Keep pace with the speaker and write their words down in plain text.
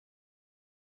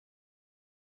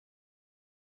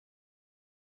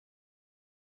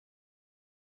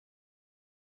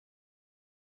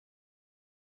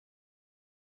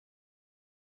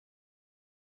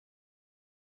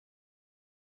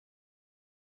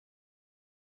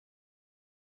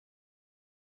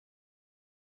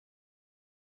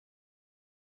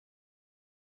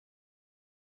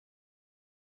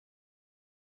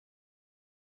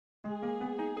Eh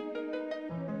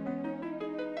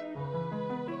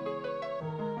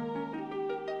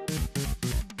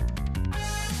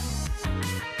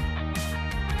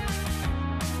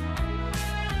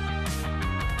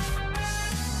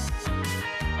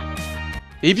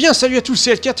bien salut à tous,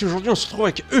 c'est L4 et aujourd'hui on se retrouve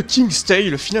avec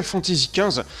King'sTale, Final Fantasy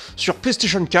XV sur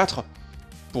PlayStation 4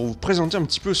 pour vous présenter un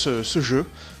petit peu ce jeu.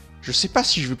 Je sais pas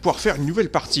si je vais pouvoir faire une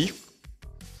nouvelle partie.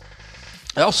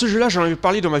 Alors ce jeu là j'en avais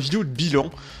parlé dans ma vidéo de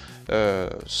bilan.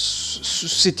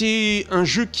 C'était un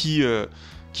jeu qui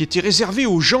était réservé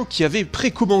aux gens qui avaient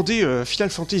précommandé Final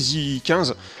Fantasy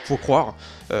XV, faut croire.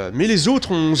 Mais les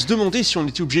autres, on se demandait si on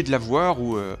était obligé de l'avoir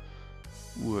ou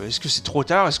est-ce que c'est trop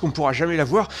tard, est-ce qu'on pourra jamais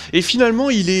l'avoir. Et finalement,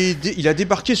 il a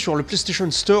débarqué sur le PlayStation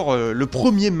Store le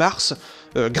 1er mars,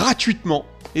 gratuitement.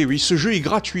 Et oui, ce jeu est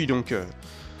gratuit, donc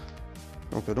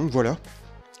voilà.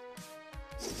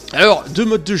 Alors, deux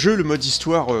modes de jeu, le mode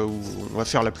histoire, où on va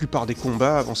faire la plupart des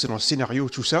combats, avancer dans le scénario,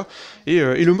 tout ça, et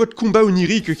le mode combat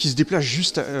onirique qui se débloque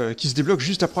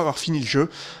juste après avoir fini le jeu,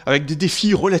 avec des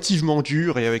défis relativement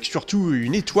durs, et avec surtout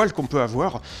une étoile qu'on peut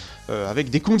avoir, avec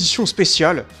des conditions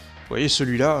spéciales. Vous voyez,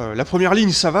 celui-là, la première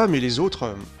ligne ça va, mais les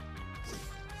autres,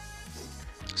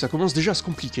 ça commence déjà à se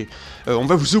compliquer. On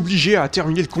va vous obliger à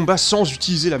terminer le combat sans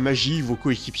utiliser la magie, vos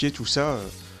coéquipiers, tout ça.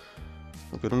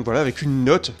 Donc voilà, avec une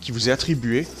note qui vous est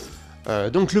attribuée.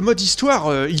 Donc le mode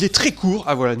histoire, il est très court.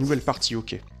 Ah voilà, nouvelle partie,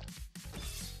 ok.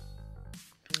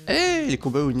 Eh, les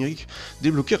combats oniriques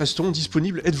débloqués resteront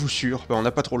disponibles, êtes-vous sûr? On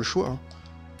n'a pas trop le choix, hein.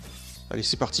 Allez,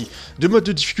 c'est parti. Deux modes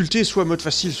de difficulté, soit mode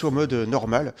facile, soit mode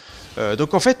normal.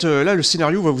 Donc en fait, là, le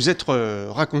scénario va vous être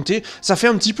raconté. Ça fait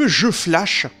un petit peu jeu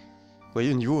flash. Vous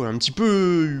voyez, au niveau un petit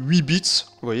peu 8 bits.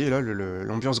 Vous voyez, là,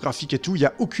 l'ambiance graphique et tout. Il n'y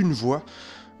a aucune voix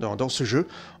dans ce jeu.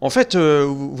 En fait,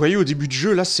 vous voyez, au début du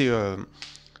jeu, là, c'est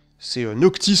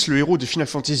Noctis, le héros de Final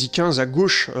Fantasy XV, à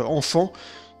gauche, enfant,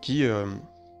 qui...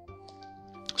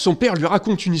 son père lui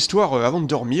raconte une histoire avant de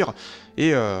dormir,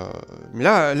 et mais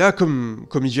là comme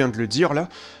il vient de le dire, là,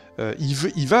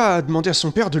 il va demander à son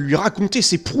père de lui raconter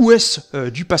ses prouesses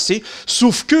du passé,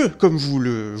 sauf que, comme vous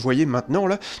le voyez maintenant,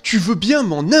 là, tu veux bien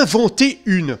m'en inventer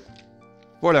une.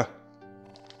 Voilà.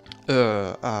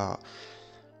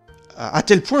 À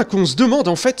tel point qu'on se demande,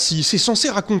 en fait, si c'est censé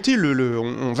raconter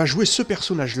on va jouer ce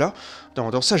personnage-là,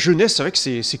 dans sa jeunesse, avec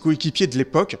ses coéquipiers de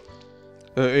l'époque.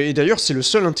 Et d'ailleurs, c'est le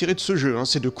seul intérêt de ce jeu, hein,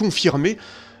 c'est de confirmer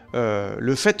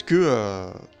le fait que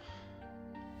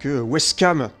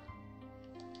Weskam,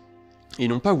 et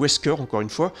non pas Wesker, encore une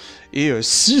fois, et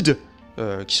Sid,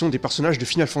 qui sont des personnages de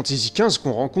Final Fantasy XV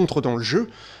qu'on rencontre dans le jeu,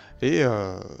 et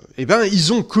ben,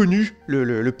 ils ont connu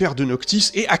le père de Noctis,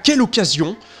 et à quelle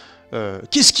occasion,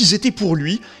 qu'est-ce qu'ils étaient pour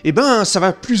lui, et ben, ça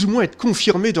va plus ou moins être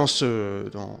confirmé dans ce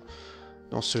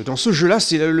jeu-là.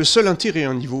 C'est le seul intérêt,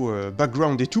 hein, niveau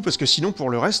background et tout, parce que sinon, pour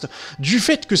le reste, du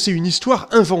fait que c'est une histoire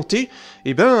inventée,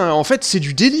 et ben, en fait, c'est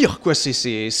du délire, quoi.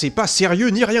 C'est pas sérieux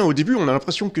ni rien. Au début, on a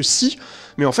l'impression que si,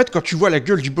 mais en fait, quand tu vois la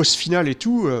gueule du boss final et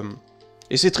tout,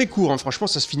 et c'est très court, hein, franchement,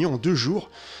 ça se finit en 2 jours,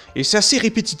 et c'est assez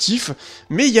répétitif,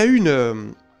 mais il y a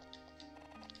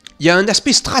il y a un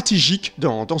aspect stratégique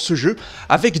dans ce jeu,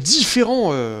 avec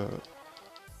différents,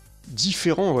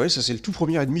 ouais, ça c'est le tout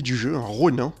premier ennemi du jeu, un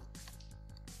Ronin.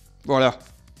 Voilà.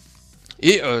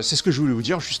 Et c'est ce que je voulais vous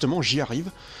dire, justement, j'y arrive.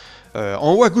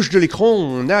 En haut à gauche de l'écran,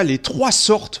 on a les 3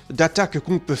 sortes d'attaques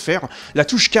qu'on peut faire. La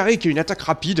touche carré qui est une attaque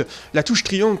rapide, la touche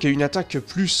triangle qui est une attaque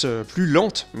plus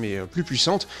lente, mais plus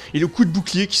puissante, et le coup de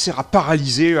bouclier qui sert à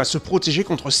paralyser, à se protéger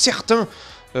contre certains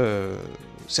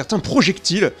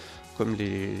projectiles, comme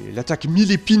l'attaque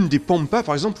 1000 épines des pampas,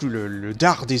 par exemple, ou le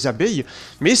dard des abeilles,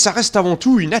 mais ça reste avant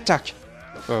tout une attaque.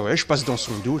 Ouais, je passe dans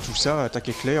son dos, tout ça, attaque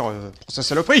éclair, pour sa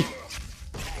saloperie.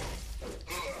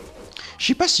 Je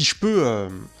sais pas si je peux...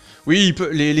 Oui,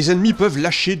 les ennemis peuvent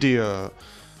lâcher des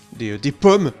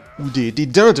pommes ou des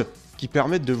dindes qui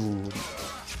permettent de vous...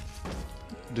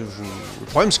 Le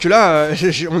problème, c'est que là,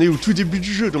 on est au tout début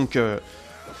du jeu, donc...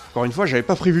 Encore une fois, j'avais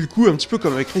pas prévu le coup, un petit peu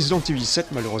comme avec Resident Evil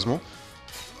 7, malheureusement.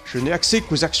 Je n'ai accès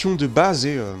qu'aux actions de base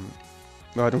et...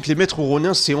 Voilà, donc les maîtres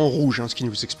Ronin, c'est en rouge, hein, ce qui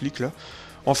nous explique, là.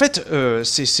 En fait,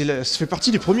 ça fait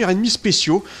partie des premiers ennemis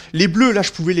spéciaux. Les bleus, là,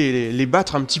 je pouvais les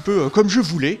battre un petit peu comme je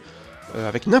voulais,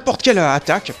 avec n'importe quelle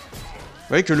attaque. Vous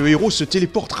voyez que le héros se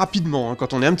téléporte rapidement, hein,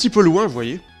 quand on est un petit peu loin, vous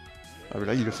voyez. Ah,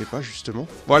 là, il le fait pas, justement.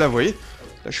 Voilà, vous voyez.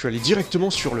 Là, je suis allé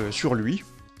directement sur lui.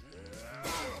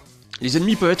 Les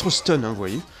ennemis peuvent être stun, hein, vous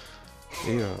voyez.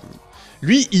 Et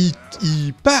lui,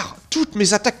 il part toutes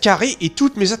mes attaques carrées et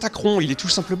toutes mes attaques rondes. Il est tout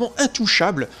simplement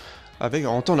intouchable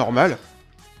en temps normal.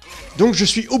 Donc je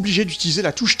suis obligé d'utiliser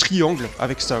la touche triangle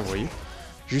avec ça, vous voyez.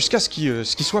 Jusqu'à ce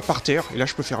qu'il soit par terre, et là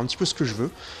je peux faire un petit peu ce que je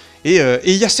veux. Et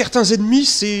il y a certains ennemis,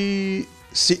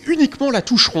 c'est uniquement la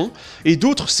touche rond, et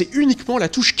d'autres, c'est uniquement la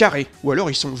touche carré. Ou alors,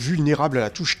 ils sont vulnérables à la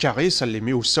touche carré, ça les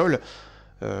met au sol,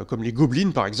 comme les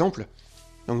gobelins, par exemple.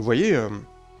 Donc, vous voyez,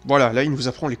 voilà, là, il nous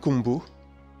apprend les combos.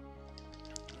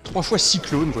 3 fois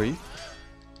cyclone, vous voyez.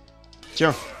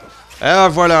 Tiens. Ah,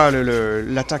 voilà,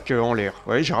 l'attaque en l'air.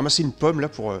 Vous voyez, j'ai ramassé une pomme, là,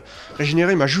 pour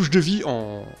régénérer ma jauge de vie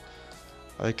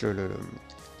avec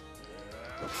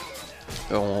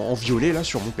en violet, là,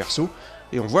 sur mon perso.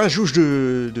 Et on voit la jauge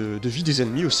de vie des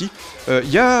ennemis aussi.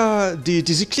 Il y a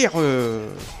des éclairs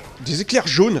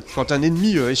jaunes quand un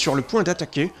ennemi est sur le point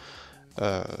d'attaquer.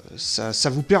 Ça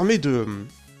vous permet de...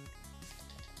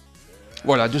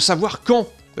 Voilà, de savoir quand,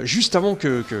 juste avant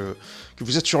que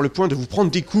vous êtes sur le point de vous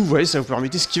prendre des coups, vous voyez, ça vous permet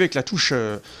d'esquiver avec la touche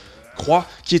croix,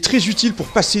 qui est très utile pour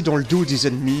passer dans le dos des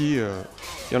ennemis.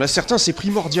 Il y en a certains, c'est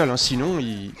primordial, hein, sinon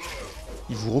ils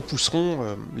vous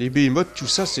repousseront. Les behemoths, tout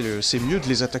ça, c'est mieux de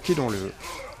les attaquer dans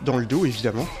le dos,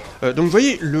 évidemment. Donc vous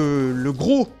voyez, le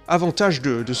gros avantage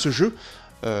de ce jeu,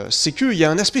 c'est qu'il y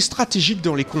a un aspect stratégique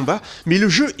dans les combats, mais le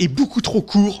jeu est beaucoup trop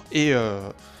court, et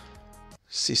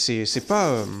c'est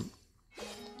pas...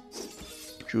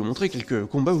 Je vais vous montrer quelques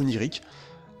combats oniriques.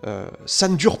 Ça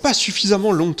ne dure pas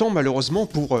suffisamment longtemps, malheureusement,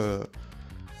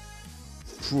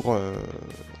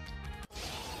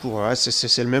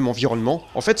 c'est le même environnement.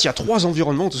 En fait, il y a 3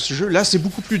 environnements de ce jeu. Là, c'est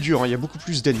beaucoup plus dur, hein, il y a beaucoup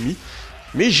plus d'ennemis.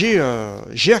 Mais j'ai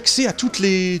accès à toutes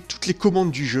les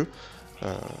commandes du jeu.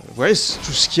 Vous voyez,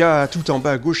 tout ce qu'il y a tout en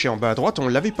bas à gauche et en bas à droite, on ne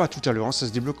l'avait pas tout à l'heure, hein, ça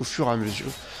se débloque au fur et à mesure.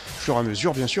 Au fur et à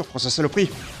mesure, bien sûr, prends sa saloperie.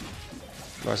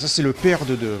 Voilà, ça, c'est le père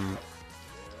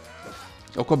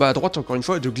Donc en bas à droite, encore une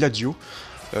fois, de Gladio.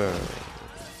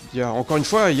 Encore une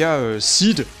fois, il y a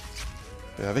Seed,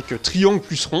 avec triangle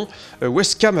plus rond,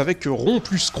 Westcam avec rond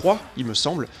plus croix, il me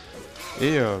semble.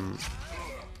 Et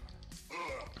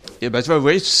bah, vous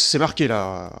voyez, c'est marqué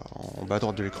là, en bas à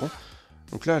droite de l'écran.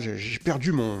 Donc là, j'ai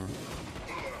perdu mon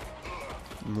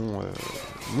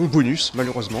bonus,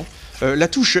 malheureusement. La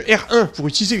touche R1 pour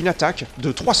utiliser une attaque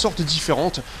de 3 sortes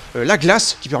différentes. La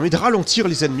glace, qui permet de ralentir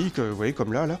les ennemis, vous voyez,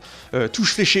 comme là.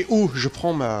 Touche fléchée haut, je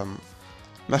prends ma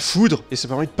foudre, et ça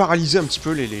permet de paralyser un petit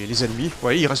peu les ennemis. Vous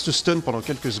voyez, il reste stun pendant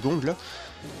quelques secondes, là.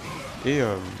 Et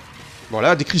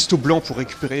voilà, des cristaux blancs pour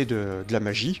récupérer de la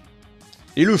magie.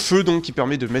 Et le feu, donc, qui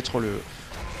permet de mettre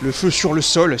le feu sur le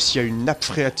sol, s'il y a une nappe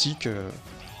phréatique,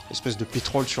 espèce de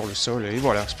pétrole sur le sol. Et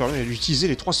voilà, ça permet d'utiliser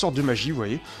les 3 sortes de magie, vous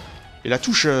voyez. Et la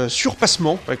touche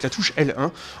surpassement, avec la touche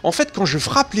L1. En fait, quand je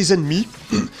frappe les ennemis,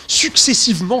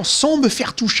 successivement, sans me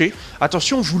faire toucher,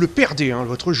 attention, vous le perdez, hein,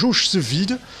 votre jauge se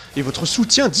vide, et votre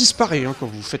soutien disparaît, hein, quand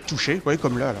vous vous faites toucher. Vous voyez,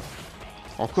 comme là.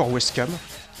 Encore Westcam.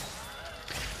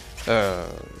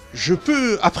 Je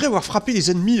peux, après avoir frappé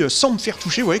les ennemis sans me faire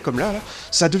toucher, vous voyez, comme là,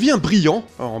 ça devient brillant,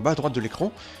 en bas à droite de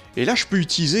l'écran. Et là, je peux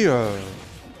utiliser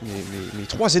mes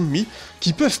 3 ennemis,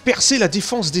 qui peuvent percer la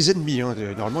défense des ennemis. Hein.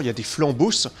 Normalement, il y a des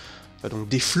flambeaux, donc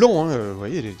des flancs, hein, vous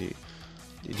voyez,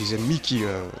 des ennemis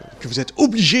que vous êtes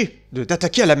obligés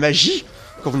d'attaquer à la magie.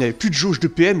 Quand vous n'avez plus de jauge de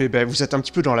PM, et ben vous êtes un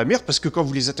petit peu dans la merde, parce que quand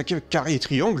vous les attaquez avec carré et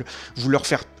triangle, vous leur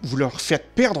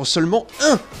faites perdre seulement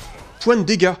 1 point de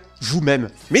dégâts, vous-même.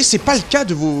 Mais c'est pas le cas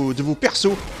de vos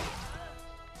persos.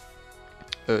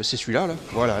 C'est celui-là, là.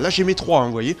 Voilà, là j'ai mes 3, hein,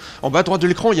 vous voyez. En bas à droite de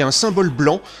l'écran, il y a un symbole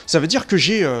blanc. Ça veut dire que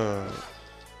j'ai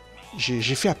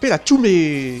fait appel à tous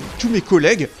mes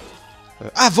collègues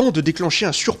avant de déclencher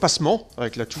un surpassement,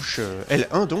 avec la touche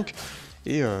L1, donc,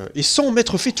 et sans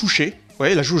m'être fait toucher. Vous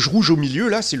voyez, la jauge rouge au milieu,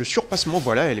 là, c'est le surpassement,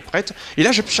 voilà, elle est prête. Et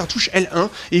là, j'appuie sur la touche L1,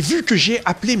 et vu que j'ai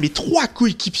appelé mes 3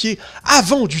 coéquipiers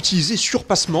avant d'utiliser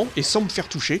surpassement, et sans me faire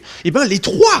toucher, et ben les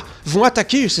 3 vont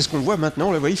attaquer, c'est ce qu'on voit maintenant,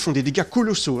 là, vous voyez, ils font des dégâts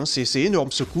colossaux, hein, c'est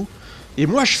énorme ce coup. Et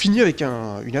moi, je finis avec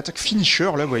une attaque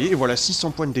finisher, là, vous voyez, et voilà, 600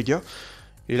 points de dégâts.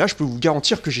 Et là, je peux vous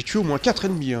garantir que j'ai tué au moins 4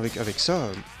 ennemis, hein, avec ça.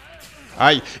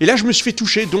 Aïe. Et là, je me suis fait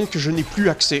toucher, donc je n'ai plus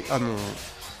accès à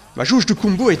ma jauge de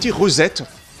combo a été reset.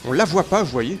 On la voit pas,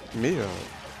 vous voyez, mais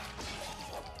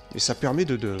ça permet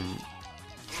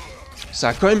ça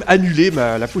a quand même annulé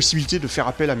la possibilité de faire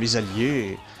appel à mes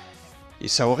alliés, et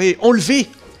ça aurait enlevé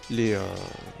les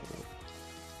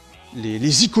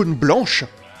icônes blanches,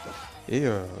 et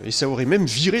ça aurait même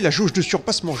viré la jauge de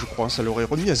surpassement, je crois, hein, ça l'aurait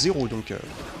remis à 0, donc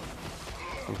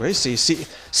vous voyez,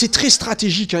 c'est très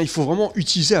stratégique, hein, il faut vraiment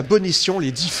utiliser à bon escient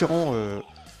les différentes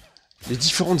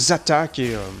attaques,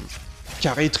 et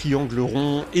carré, triangle,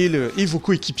 rond, et vos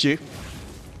coéquipiers,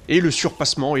 et le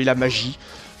surpassement, et la magie.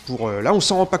 Là, on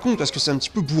s'en rend pas compte, parce que c'est un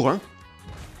petit peu bourrin.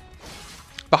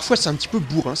 Parfois, c'est un petit peu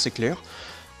bourrin, c'est clair.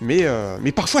 Mais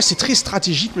parfois, c'est très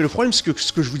stratégique. Mais le problème, c'est que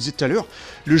ce que je vous disais tout à l'heure,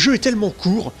 le jeu est tellement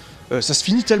court ça se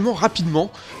finit tellement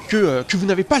rapidement que vous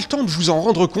n'avez pas le temps de vous en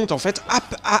rendre compte, en fait.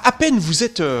 À peine vous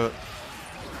êtes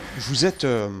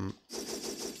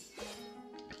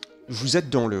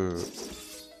dans le...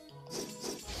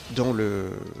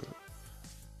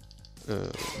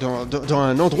 Dans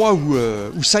un endroit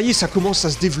où ça y est, ça commence à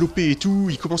se développer et tout,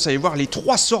 il commence à y avoir les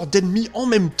 3 sortes d'ennemis en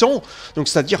même temps, donc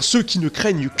c'est-à-dire ceux qui ne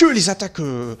craignent que les attaques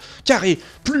carrées,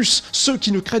 plus ceux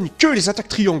qui ne craignent que les attaques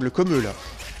triangles, comme eux là,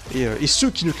 et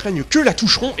ceux qui ne craignent que la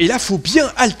touche rond, et là faut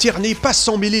bien alterner, pas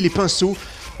s'emmêler les pinceaux,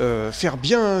 faire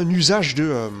bien un usage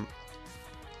de...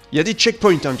 Il y a des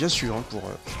checkpoints, hein, bien sûr, hein, pour...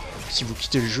 si vous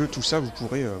quittez le jeu, tout ça, vous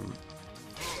pourrez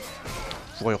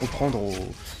reprendre au...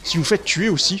 Si vous faites tuer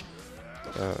aussi,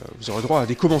 vous aurez droit à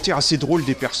des commentaires assez drôles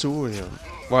des persos, et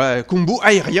voilà, combo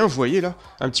aérien, vous voyez là,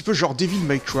 un petit peu genre Devil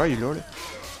May Cry, lol.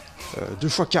 2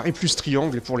 fois carré plus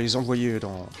triangle pour les envoyer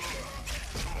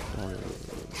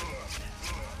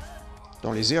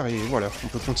dans les airs, et voilà, on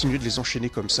peut continuer de les enchaîner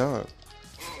comme ça.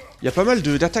 Il y a pas mal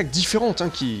d'attaques différentes hein,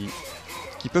 qui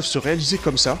peuvent se réaliser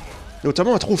comme ça,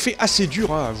 notamment un trophée assez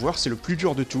dur hein, à avoir, c'est le plus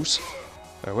dur de tous.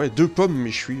 Ouais, 2 pommes,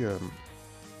 mais je suis...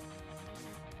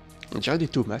 on dirait des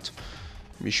tomates.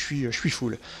 Mais je suis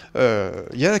full.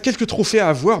 Il y a quelques trophées à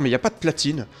avoir, mais il n'y a pas de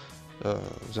platine.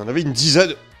 Vous en avez une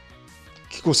dizaine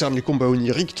qui concernent les combats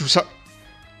oniriques, tout ça.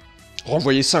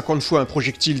 Renvoyer 50 fois un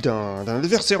projectile d'un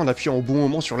adversaire en appuyant au bon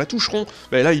moment sur la touche rond.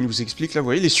 Ben là, il nous explique, là, vous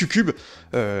voyez, les succubes.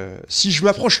 Si je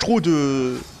m'approche trop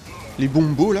de... Les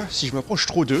bombos, là, si je m'approche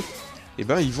trop d'eux, eh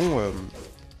ben, ils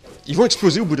vont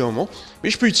exploser au bout d'un moment.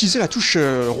 Mais je peux utiliser la touche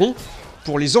rond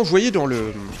pour les envoyer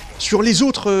sur les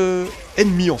autres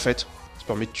ennemis, en fait. Ça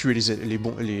permet de tuer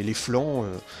les flancs,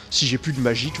 si j'ai plus de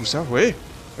magie, tout ça. Ouais,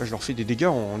 là, je leur fais des dégâts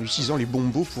en utilisant les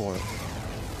bombos pour,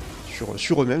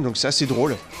 sur eux-mêmes, donc c'est assez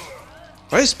drôle.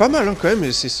 Ouais, c'est pas mal, hein, quand même,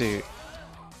 mais c'est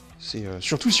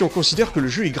surtout si on considère que le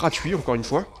jeu est gratuit, encore une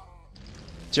fois.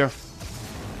 Tiens.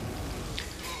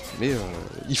 Mais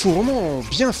il faut vraiment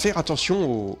bien faire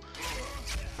attention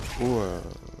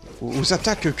aux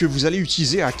attaques que vous allez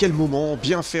utiliser, à quel moment,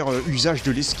 bien faire usage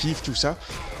de l'esquive, tout ça.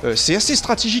 C'est assez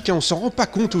stratégique, hein, on s'en rend pas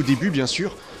compte au début, bien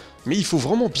sûr, mais il faut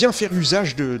vraiment bien faire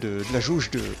usage de la jauge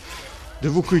de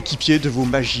vos coéquipiers, de vos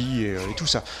magies et tout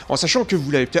ça. En sachant que vous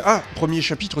l'avez peut-être... Ah, premier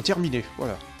chapitre terminé,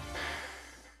 voilà.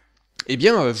 Eh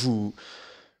bien,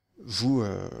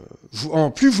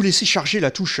 plus vous laissez charger la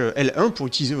touche L1 pour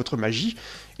utiliser votre magie,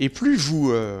 et plus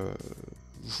vous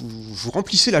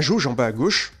remplissez la jauge en bas à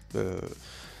gauche,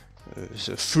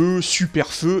 feu, super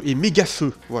feu et méga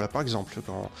feu, voilà par exemple,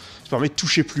 ça permet de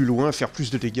toucher plus loin, faire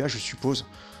plus de dégâts je suppose.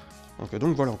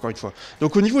 Donc voilà, encore une fois.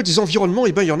 Donc au niveau des environnements,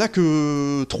 eh ben, il n'y en a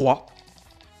que 3.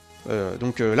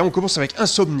 Donc là on commence avec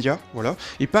Insomnia, voilà,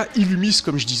 et pas Illumis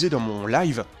comme je disais dans mon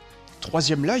live.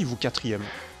 3e live ou 4e?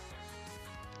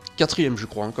 4e je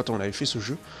crois, hein, quand on avait fait ce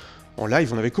jeu. En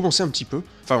live on avait commencé un petit peu,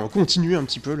 enfin on continuait un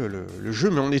petit peu le jeu,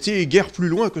 mais on était guère plus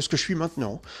loin que ce que je suis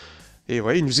maintenant. Et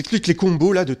ouais, il nous explique les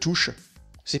combos là de touches.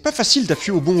 C'est pas facile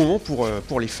d'appuyer au bon moment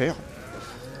pour les faire.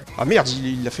 Ah merde,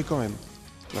 il l'a fait quand même.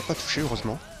 On n'a pas touché,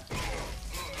 heureusement.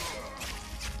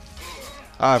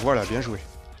 Ah voilà, bien joué.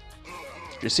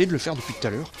 J'ai essayé de le faire depuis tout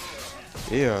à l'heure.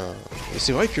 Et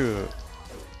c'est vrai que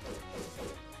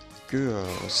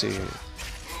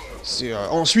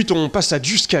ensuite on passe à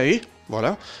Juskae,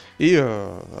 voilà. Et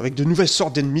avec de nouvelles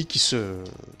sortes d'ennemis qui se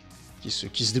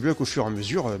débloquent au fur et à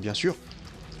mesure, bien sûr.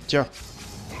 Tiens.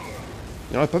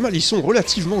 Il y en a pas mal, ils sont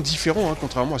relativement différents, hein,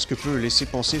 contrairement à ce que peut laisser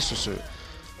penser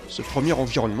ce premier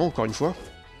environnement, encore une fois.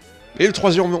 Et le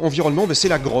 3e environnement, ben, c'est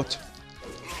la grotte.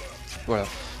 Voilà.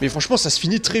 Mais franchement, ça se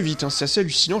finit très vite, hein, c'est assez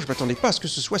hallucinant, je m'attendais pas à ce que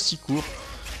ce soit si court.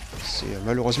 C'est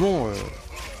malheureusement...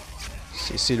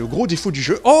 c'est le gros défaut du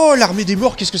jeu. Oh, l'armée des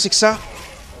morts, qu'est-ce que c'est que ça?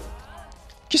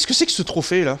 Qu'est-ce que c'est que ce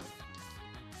trophée, là?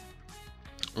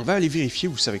 On va aller vérifier,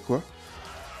 vous savez quoi?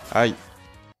 Aïe.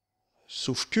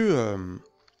 Sauf que...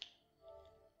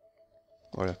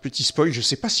 Voilà, petit spoil, je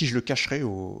sais pas si je le cacherai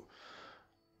au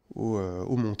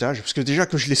montage, parce que déjà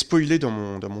que je l'ai spoilé dans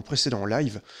mon précédent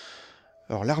live.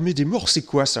 Alors, l'armée des morts, c'est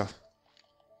quoi, ça?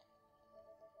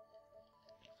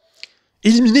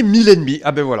 Éliminer 1000 ennemis.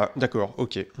 Ah ben voilà, d'accord,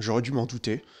 ok, j'aurais dû m'en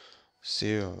douter.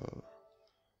 C'est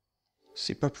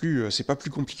pas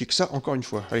plus compliqué que ça, encore une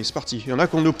fois. Allez, c'est parti. Il y en a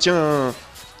qu'on obtient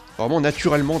vraiment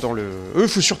naturellement dans le... Eux,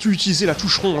 faut surtout utiliser la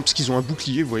touche rond, hein, parce qu'ils ont un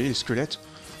bouclier, vous voyez, les squelettes.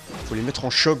 Faut les mettre en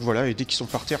choc, voilà, et dès qu'ils sont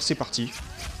par terre, c'est parti.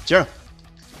 Tiens.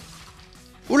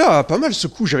 Oula, pas mal ce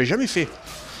coup, j'avais jamais fait.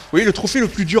 Vous voyez, le trophée le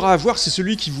plus dur à avoir, c'est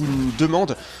celui qui vous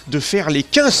demande de faire les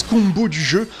 15 combos du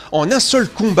jeu en un seul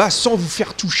combat sans vous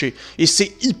faire toucher. Et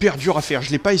c'est hyper dur à faire,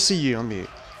 je l'ai pas essayé, hein,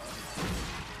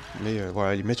 mais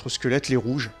voilà, les maîtres squelettes, les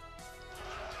rouges.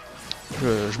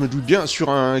 Je me doute bien, sur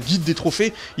un guide des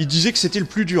trophées, il disait que c'était le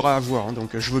plus dur à avoir, hein,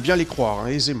 donc je veux bien les croire, hein,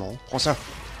 aisément. Prends ça.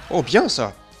 Oh, bien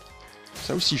ça.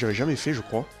 Ça aussi, j'avais jamais fait, je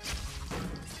crois.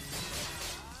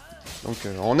 Donc,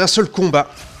 en un seul combat.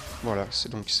 Voilà, c'est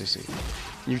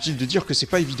inutile de dire que c'est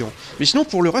pas évident. Mais sinon,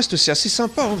 pour le reste, c'est assez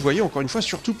sympa, hein, vous voyez, encore une fois,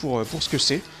 surtout pour ce que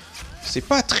c'est. C'est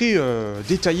pas très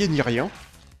détaillé ni rien.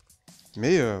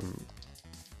 Mais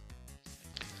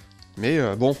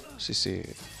bon,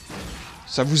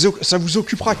 ça vous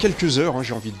occupera quelques heures, hein,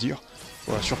 j'ai envie de dire.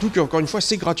 Voilà, surtout qu'encore une fois,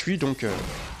 c'est gratuit, donc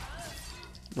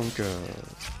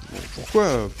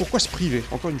pourquoi se priver,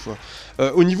 encore une fois.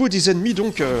 Au niveau des ennemis,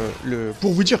 donc,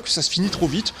 pour vous dire que ça se finit trop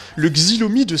vite, le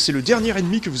Xylomide, c'est le dernier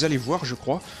ennemi que vous allez voir, je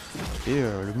crois. Et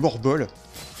le Morbol.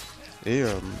 Et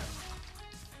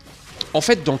en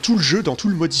fait, dans tout le jeu, dans tout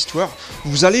le mode histoire,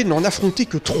 vous allez n'en affronter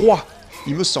que 3,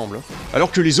 il me semble. Hein.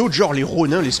 Alors que les autres, genre les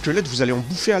Ronins, les squelettes, vous allez en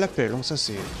bouffer à l'appel. Hein. Ça,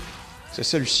 c'est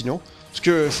assez hallucinant. Parce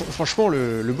que, franchement,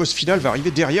 le boss final va arriver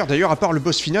derrière. D'ailleurs, à part le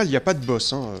boss final, il n'y a pas de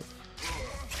boss. Hein.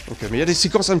 Donc, mais il y a des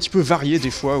séquences un petit peu variées,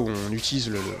 des fois, où on utilise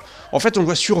le... En fait, on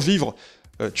doit survivre,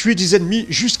 tuer des ennemis,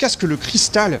 jusqu'à ce que le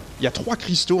cristal... Il y a 3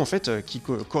 cristaux, en fait, qui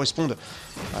correspondent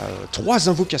à 3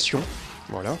 invocations.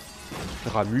 Voilà.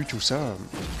 Ramu, tout ça.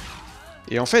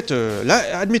 Et en fait,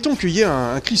 là, admettons qu'il y ait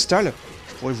un cristal...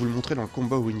 Je pourrais vous le montrer dans le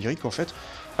combat onirique, en fait.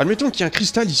 Admettons qu'il y ait un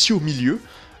cristal ici au milieu.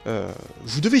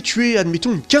 Vous devez tuer,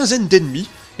 admettons, une quinzaine d'ennemis.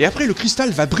 Et après, le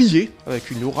cristal va briller, avec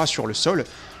une aura sur le sol.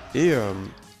 Et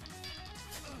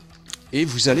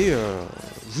vous allez...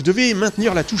 vous devez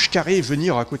maintenir la touche carrée et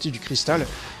venir à côté du cristal.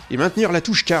 Et maintenir la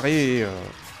touche carrée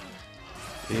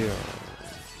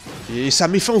et ça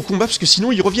met fin au combat, parce que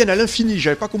sinon ils reviennent à l'infini.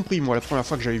 J'avais pas compris, moi, la première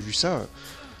fois que j'avais vu ça.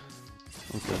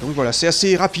 Donc voilà, c'est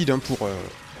assez rapide, hein, pour...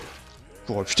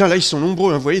 Putain, là, ils sont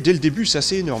nombreux, hein, vous voyez, dès le début, c'est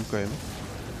assez énorme, quand même.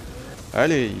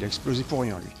 Allez, il a explosé pour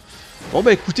rien, lui. Bon,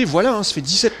 bah écoutez, voilà, hein, ça fait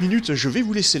 17 minutes, je vais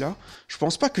vous laisser là. Je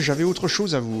pense pas que j'avais autre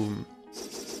chose à vous...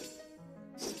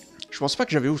 Je pense pas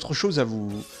que j'avais autre chose à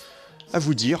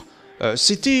vous dire.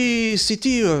 C'était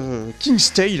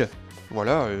King'sTale,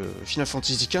 voilà, Final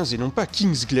Fantasy XV et non pas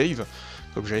King'sGlaive,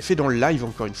 comme j'avais fait dans le live,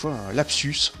 encore une fois, un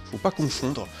lapsus, faut pas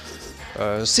confondre.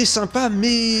 C'est sympa,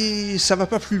 mais ça va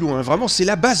pas plus loin. Vraiment, c'est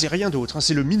la base et rien d'autre, hein.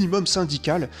 C'est le minimum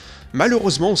syndical.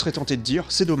 Malheureusement, on serait tenté de dire,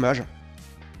 c'est dommage.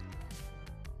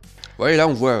 Ouais, là,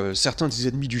 on voit certains des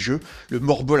ennemis du jeu. Le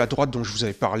Morbol à droite dont je vous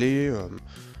avais parlé...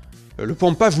 le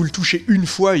Pampa, vous le touchez une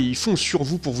fois, il fonce sur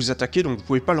vous pour vous attaquer, donc vous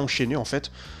pouvez pas l'enchaîner en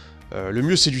fait. Le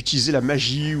mieux c'est d'utiliser la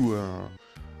magie ou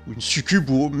une succube,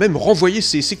 ou même renvoyer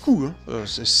ses coups, hein,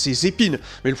 ses épines.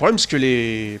 Mais le problème c'est que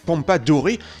les Pampas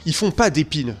dorés, ils font pas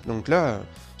d'épines. Donc là,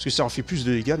 parce que ça leur fait plus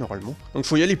de dégâts normalement. Donc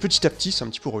faut y aller petit à petit, c'est un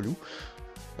petit peu relou.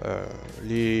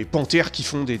 Les panthères qui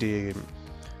font des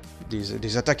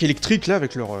attaques électriques là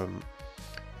avec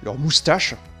leur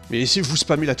moustache. Mais si vous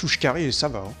spammez la touche carrée, ça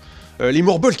va. Hein. Les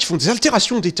Morbols qui font des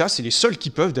altérations d'état, c'est les seuls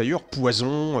qui peuvent d'ailleurs.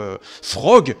 Poison,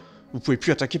 Frog, vous pouvez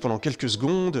plus attaquer pendant quelques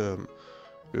secondes.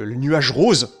 Le nuage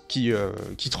rose qui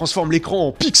transforme l'écran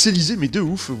en pixelisé, mais de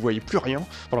ouf, vous voyez plus rien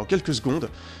pendant quelques secondes.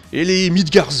 Et les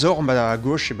Midgarzorm à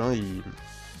gauche, eh ben,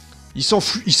 ils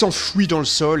s'enfuient dans le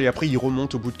sol et après ils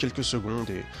remontent au bout de quelques secondes.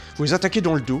 Et vous les attaquez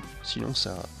dans le dos, sinon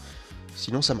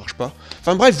ça marche pas.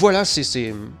 Enfin bref, voilà,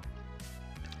 c'est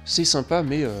sympa,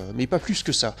 mais pas plus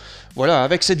que ça. Voilà,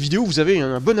 avec cette vidéo, vous avez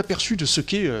un bon aperçu de ce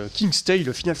qu'est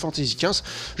King'sTale Final Fantasy XV.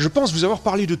 Je pense vous avoir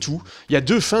parlé de tout. Il y a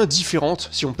 2 fins différentes,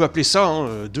 si on peut appeler ça,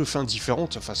 hein, 2 fins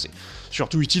différentes. Enfin, c'est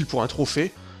surtout utile pour un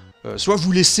trophée. Soit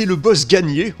vous laissez le boss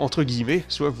gagner, entre guillemets,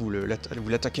 soit vous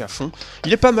l'attaquez à fond.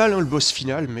 Il est pas mal, hein, le boss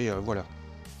final, mais voilà.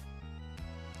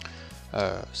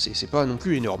 C'est pas non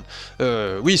plus énorme.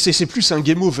 Oui, c'est plus un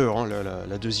game over, hein,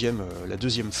 la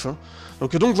deuxième fin.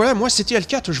 Donc voilà, moi c'était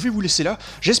L4, je vais vous laisser là.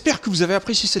 J'espère que vous avez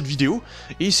apprécié cette vidéo.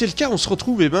 Et si c'est le cas, on se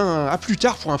retrouve à plus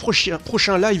tard pour un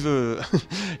prochain live,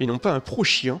 et non pas un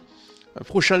pro-chien. Un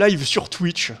prochain live sur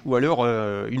Twitch, ou alors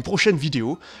une prochaine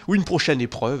vidéo, ou une prochaine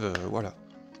épreuve, voilà.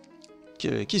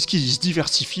 Qu'est-ce qui se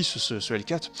diversifie ce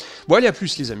L4? Bon, allez, à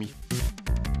plus les amis.